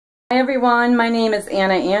everyone, my name is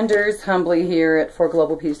Anna Anders, humbly here at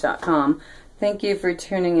forglobalpeace.com. Thank you for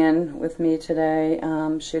tuning in with me today,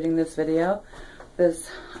 shooting this video,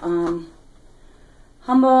 this humble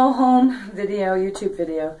home video, YouTube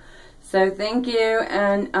video. So thank you,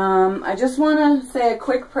 and I just want to say a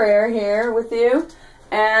quick prayer here with you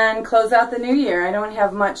and close out the new year. I don't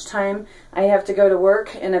have much time. I have to go to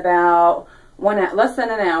work in about less than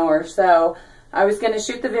an hour, so I was going to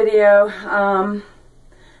shoot the video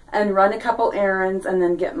and run a couple errands and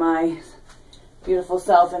then get my beautiful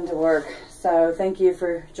self into work. So thank you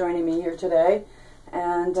for joining me here today.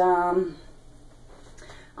 And on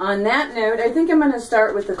that note, I think I'm going to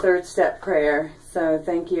start with the third step prayer. So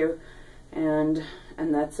thank you, and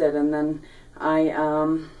that's it. And then I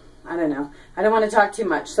don't know. I don't want to talk too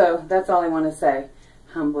much, so that's all I want to say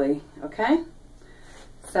humbly. Okay?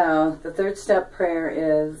 So the third step prayer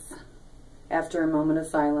is after a moment of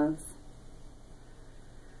silence.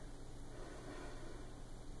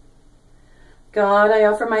 God, I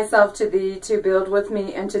offer myself to Thee to build with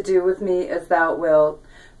me and to do with me as Thou wilt.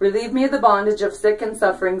 Relieve me of the bondage of sick and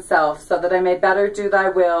suffering self, so that I may better do Thy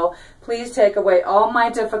will. Please take away all my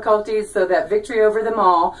difficulties, so that victory over them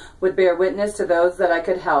all would bear witness to those that I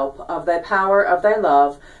could help, of Thy power, of Thy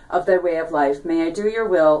love, of Thy way of life. May I do Your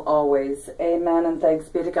will always. Amen, and thanks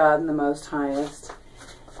be to God in the most highest.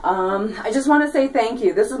 I just want to say thank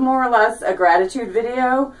you. This is more or less a gratitude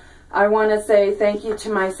video. I want to say thank you to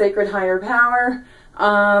my sacred higher power.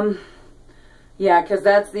 Yeah, because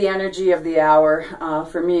that's the energy of the hour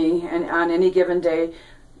for me, and on any given day,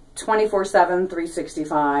 24/7,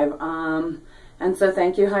 365. And so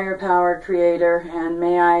thank you, higher power, creator, and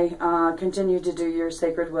may I continue to do Your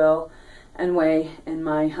sacred will and way in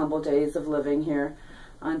my humble days of living here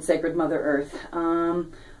on sacred Mother Earth.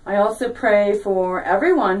 I also pray for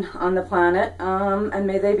everyone on the planet, and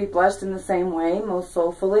may they be blessed in the same way, most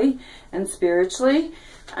soulfully and spiritually.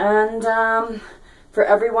 And for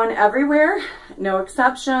everyone everywhere, no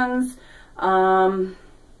exceptions. Yeah,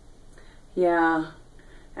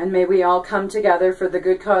 and may we all come together for the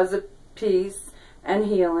good cause of peace and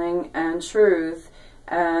healing and truth,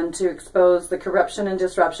 and to expose the corruption and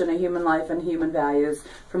disruption of human life and human values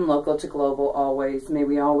from local to global always. May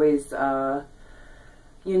we always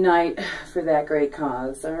unite for that great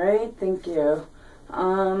cause. All right, thank you.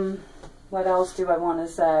 What else do I want to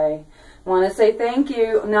say? I want to say thank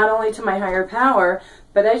you not only to my higher power,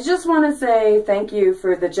 but I just want to say thank you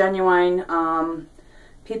for the genuine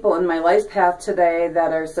people in my life path today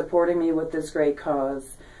that are supporting me with this great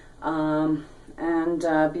cause. And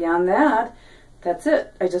beyond that, that's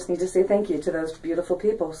it. I just need to say thank you to those beautiful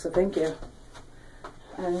people, so thank you.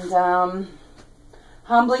 And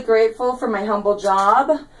humbly grateful for my humble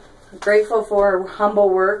job, grateful for humble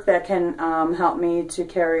work that can help me to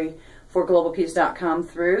carry forglobalpeace.com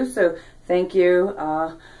through. So thank you,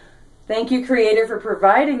 Creator, for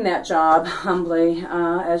providing that job humbly,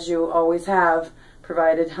 as You always have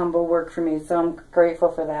provided humble work for me. So I'm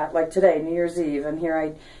grateful for that. Like today, New Year's Eve, and here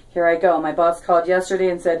I go. My boss called yesterday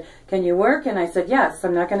and said, "Can you work?" And I said, "Yes."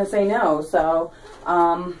 I'm not going to say no. So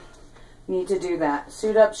need to do that.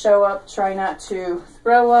 Suit up, show up, try not to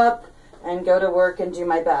throw up, and go to work and do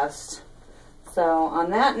my best. So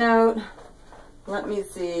on that note, let me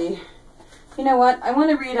see. You know what? I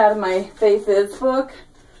want to read out of my Faith Is book,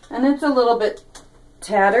 and it's a little bit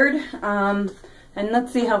tattered. And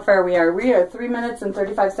let's see how far we are. We are 3 minutes and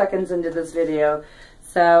 35 seconds into this video.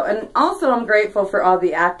 So, and also I'm grateful for all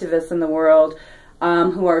the activists in the world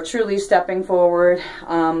who are truly stepping forward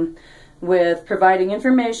with providing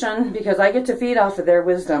information, because I get to feed off of their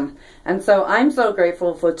wisdom. And so I'm so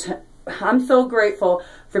grateful for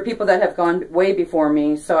people that have gone way before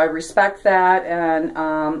me. So I respect that, and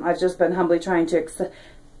I've just been humbly trying to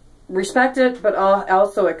respect it, but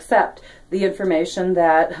also accept the information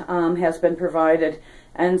that has been provided.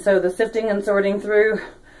 And so the sifting and sorting through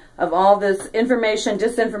of all this information,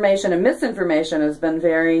 disinformation, and misinformation has been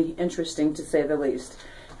very interesting, to say the least.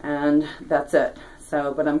 And that's it.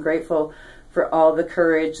 So, but I'm grateful for all the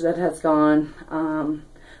courage that has gone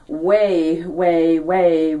way, way,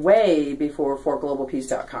 way, way before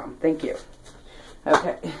forglobalpeace.com. Thank you.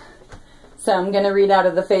 Okay. So I'm going to read out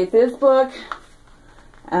of the Faith Is book.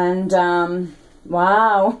 And,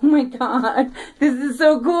 wow. Oh my God. This is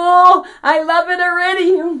so cool. I love it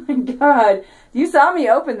already. Oh my God. You saw me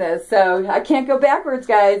open this, so I can't go backwards,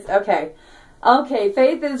 guys. Okay. Okay,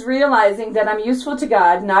 faith is realizing that I'm useful to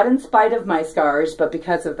God, not in spite of my scars, but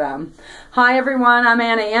because of them. Hi, everyone. I'm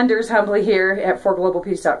Anna Anders, humbly here at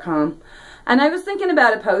forglobalpeace.com. And I was thinking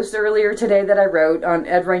about a post earlier today that I wrote on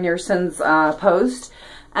Ed Rainerson's post.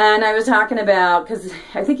 And I was talking about, because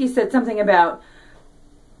I think he said something about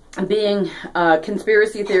being a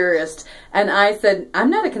conspiracy theorist, and I said, I'm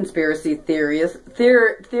not a conspiracy theorist,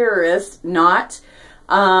 not.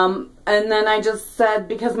 And then I just said,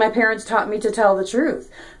 because my parents taught me to tell the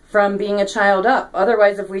truth from being a child up.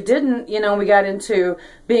 Otherwise, if we didn't, you know, we got into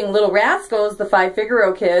being little rascals, the 5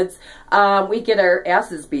 Figaro kids, we get our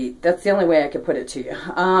asses beat. That's the only way I could put it to you.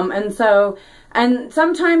 And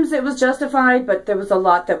sometimes it was justified, but there was a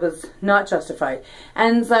lot that was not justified.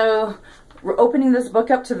 And so we're opening this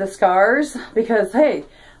book up to the scars because, hey,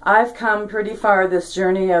 I've come pretty far this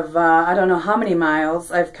journey of, I don't know how many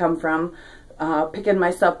miles I've come from, picking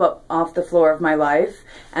myself up off the floor of my life,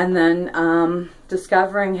 and then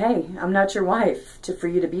discovering, hey, I'm not your wife for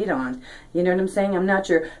you to beat on. You know what I'm saying? I'm not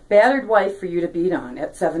your battered wife for you to beat on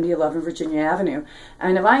at 7011 Virginia Avenue.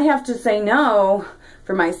 And if I have to say no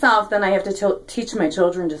for myself, then I have to teach my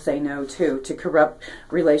children to say no too, to corrupt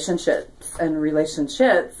relationships and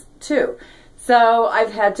relationships too. So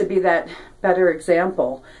I've had to be that better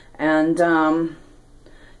example, and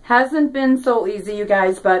hasn't been so easy, you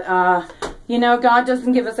guys, but you know, God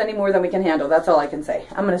doesn't give us any more than we can handle. That's all I can say.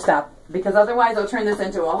 I'm going to stop, because otherwise I'll turn this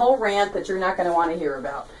into a whole rant that you're not going to want to hear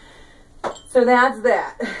about. So that's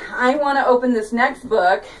that. I want to open this next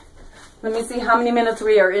book. Let me see how many minutes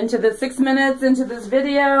we are into this. 6 minutes into this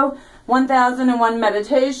video. 1001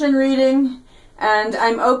 meditation reading. And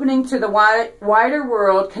I'm opening to the wider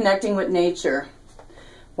world, connecting with nature.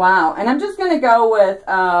 Wow. And I'm just going to go with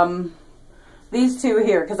these two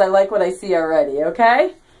here, because I like what I see already,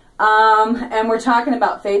 okay? And we're talking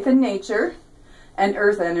about faith in nature and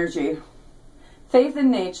earth energy. Faith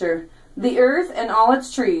in nature. The earth and all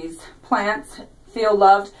its trees, plants, feel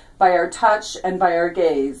loved by our touch and by our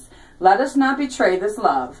gaze. Let us not betray this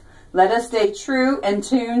love. Let us stay true and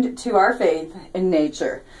tuned to our faith in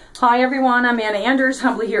nature. Hi everyone, I'm Anna Anders,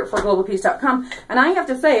 humbly here at forglobalpeace.com. And I have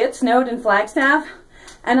to say, it snowed in Flagstaff.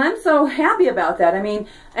 And I'm so happy about that. I mean,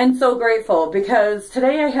 and so grateful, because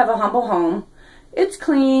today I have a humble home. It's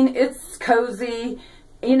clean, it's cozy,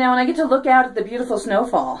 you know, and I get to look out at the beautiful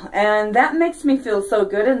snowfall. And that makes me feel so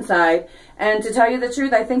good inside. And to tell you the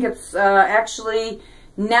truth, I think it's actually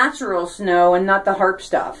natural snow and not the HAARP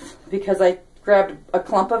stuff, because I grabbed a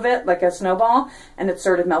clump of it like a snowball and it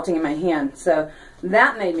started melting in my hand. So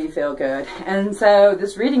that made me feel good. And so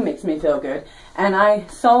this reading makes me feel good. And I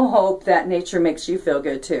so hope that nature makes you feel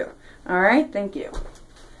good too. All right, thank you.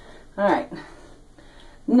 All right.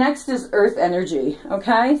 Next is earth energy,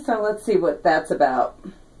 okay? So let's see what that's about.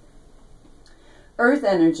 Earth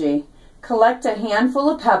energy. Collect a handful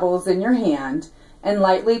of pebbles in your hand and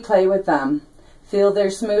lightly play with them. Feel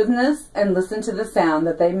their smoothness and listen to the sound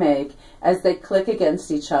that they make as they click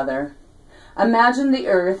against each other. Imagine the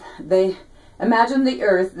earth they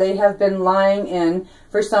have been lying in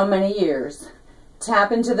for so many years.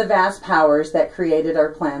 Tap into the vast powers that created our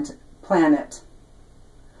planet.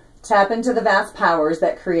 Tap into the vast powers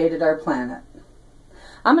that created our planet.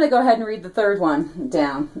 I'm going to go ahead and read the third one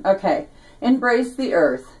down. Okay. Embrace the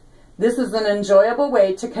earth. This is an enjoyable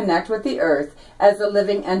way to connect with the earth as a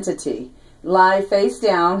living entity. Lie face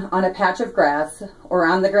down on a patch of grass or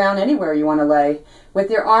on the ground, anywhere you want to lay, with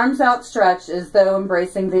your arms outstretched as though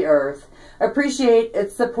embracing the earth. Appreciate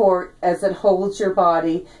its support as it holds your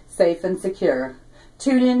body safe and secure.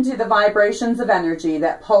 Tune into the vibrations of energy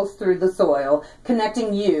that pulse through the soil,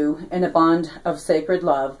 connecting you in a bond of sacred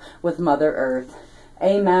love with Mother Earth.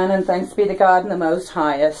 Amen, and thanks be to God in the Most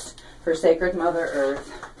Highest for sacred Mother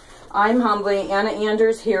Earth. I'm humbly Anna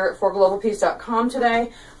Anders here at forglobalpeace.com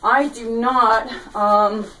today. I do not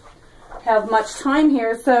have much time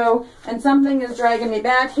here, and something is dragging me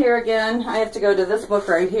back here again. I have to go to this book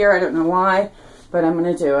right here. I don't know why, but I'm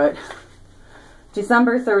going to do it.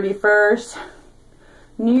 December 31st.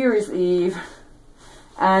 New Year's Eve,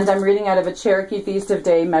 and I'm reading out of a Cherokee Feast of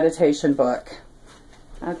Day meditation book.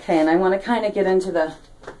 Okay, and I want to kind of get into the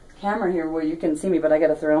camera here where you can see me, but I got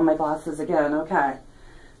to throw on my glasses again.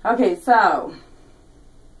 Okay, so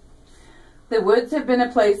the woods have been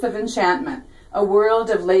a place of enchantment, a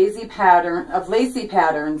world of lacy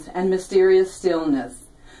patterns and mysterious stillness.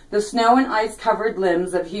 The snow and ice-covered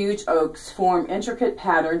limbs of huge oaks form intricate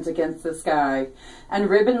patterns against the sky, and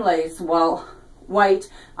ribbon lace, while white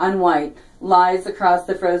on white, lies across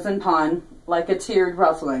the frozen pond like a tiered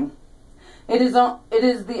ruffling. It is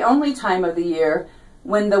the only time of the year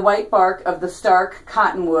when the white bark of the stark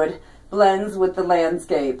cottonwood blends with the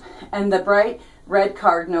landscape, and the bright red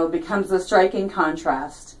cardinal becomes a striking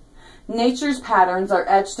contrast. Nature's patterns are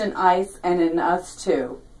etched in ice and in us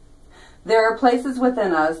too. There are places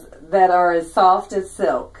within us that are as soft as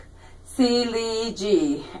silk,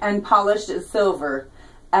 and polished as silver,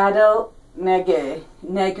 Adel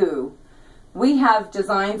Negu, We have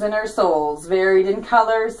designs in our souls, varied in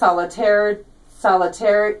color, solitarily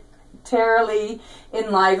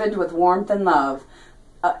enlivened with warmth and love,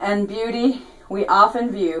 and beauty we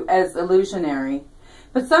often view as illusionary.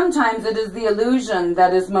 But sometimes it is the illusion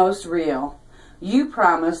that is most real. You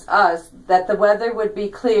promised us that the weather would be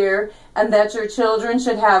clear and that your children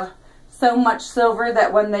should have so much silver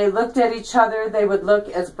that when they looked at each other, they would look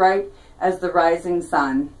as bright as the rising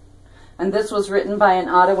sun. And this was written by an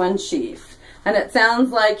Ottawan chief. And it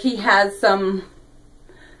sounds like he has some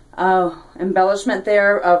embellishment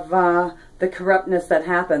there of the corruptness that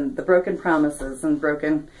happened, the broken promises and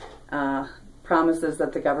broken promises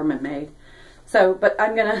that the government made. So, but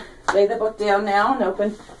I'm going to lay the book down now and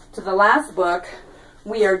open to the last book.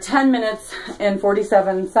 We are 10 minutes and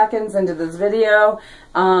 47 seconds into this video.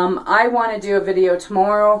 I want to do a video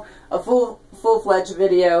tomorrow, a full-fledged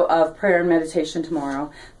video of prayer and meditation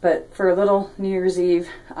tomorrow. But for a little New Year's Eve,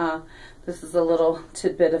 this is a little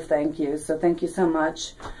tidbit of thank you. So thank you so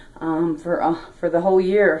much for the whole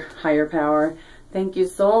year, Higher Power. Thank you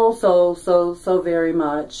so very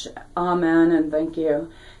much. Amen, and thank you.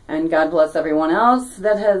 And God bless everyone else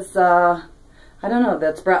that has, I don't know,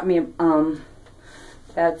 that's brought me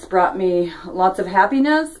lots of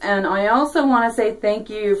happiness. And I also want to say thank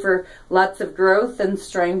you for lots of growth and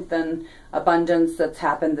strength and abundance that's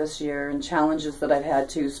happened this year, and challenges that I've had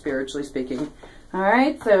too, spiritually speaking. All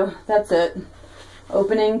right, so that's it.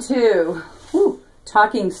 Opening 2.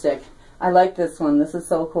 Talking Stick. I like this one. This is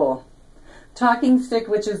so cool. Talking Stick,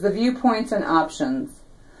 which is the viewpoints and options.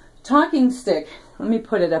 Talking Stick. Let me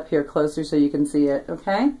put it up here closer so you can see it,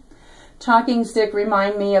 okay? Talking Stick,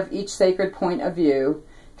 remind me of each sacred point of view,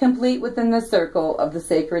 complete within the circle of the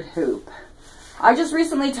sacred hoop. I just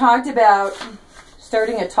recently talked about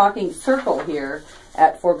starting a talking circle here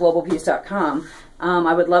at forglobalpeace.com.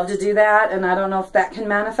 I would love to do that, and I don't know if that can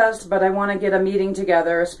manifest, but I want to get a meeting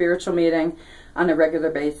together, a spiritual meeting on a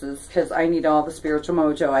regular basis, because I need all the spiritual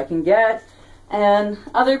mojo I can get, and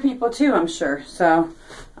other people too, I'm sure. So,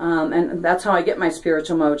 and that's how I get my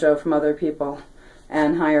spiritual mojo, from other people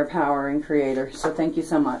and higher power and creator. So thank you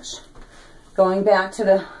so much. Going back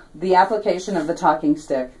to the application of the talking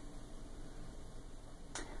stick.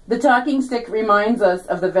 The talking stick reminds us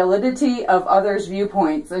of the validity of others'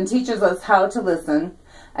 viewpoints and teaches us how to listen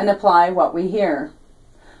and apply what we hear.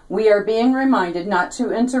 We are being reminded not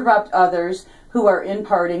to interrupt others who are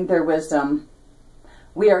imparting their wisdom.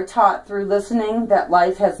 We are taught through listening that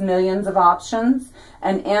life has millions of options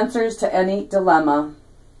and answers to any dilemma.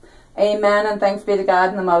 Amen, and thanks be to God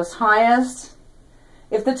in the Most Highest.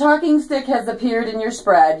 If the talking stick has appeared in your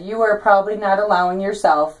spread, you are probably not allowing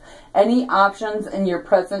yourself any options in your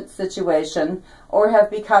present situation, or have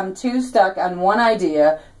become too stuck on one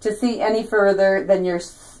idea to see any further than your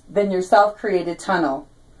self-created tunnel.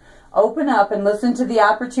 Open up and listen to the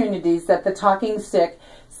opportunities that the talking stick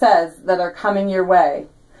says that are coming your way.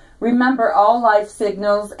 Remember, all life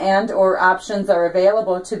signals and or options are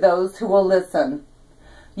available to those who will listen.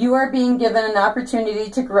 You are being given an opportunity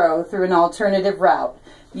to grow through an alternative route.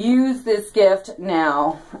 Use this gift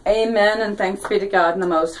now. Amen, and thanks be to God in the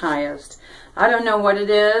Most Highest. I don't know what it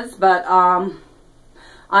is, but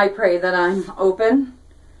I pray that I'm open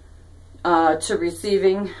to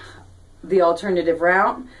receiving the alternative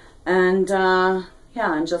route. And yeah,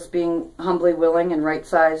 I'm just being humbly willing and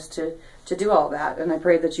right-sized to do all that. And I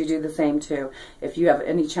pray that you do the same too, if you have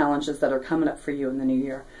any challenges that are coming up for you in the new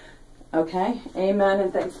year. Okay, amen,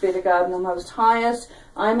 and thanks be to God in the Most Highest.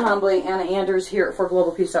 I'm humbly Anna Anders here at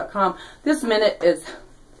forglobalpeace.com. This minute is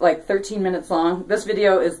like 13 minutes long. This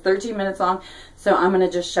video is 13 minutes long, so I'm going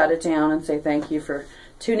to just shut it down and say thank you for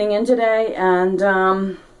tuning in today,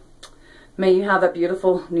 and may you have a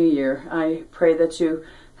beautiful new year. I pray that you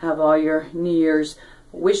have all your New Year's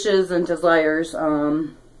wishes and desires.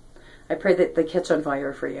 I pray that they catch on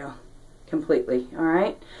fire for you completely, all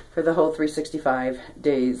right, for the whole 365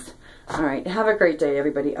 days. All right, have a great day,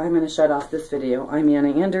 everybody. I'm going to shut off this video. I'm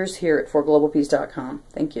Anna Anders here at forglobalpeace.com.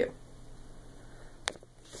 Thank you.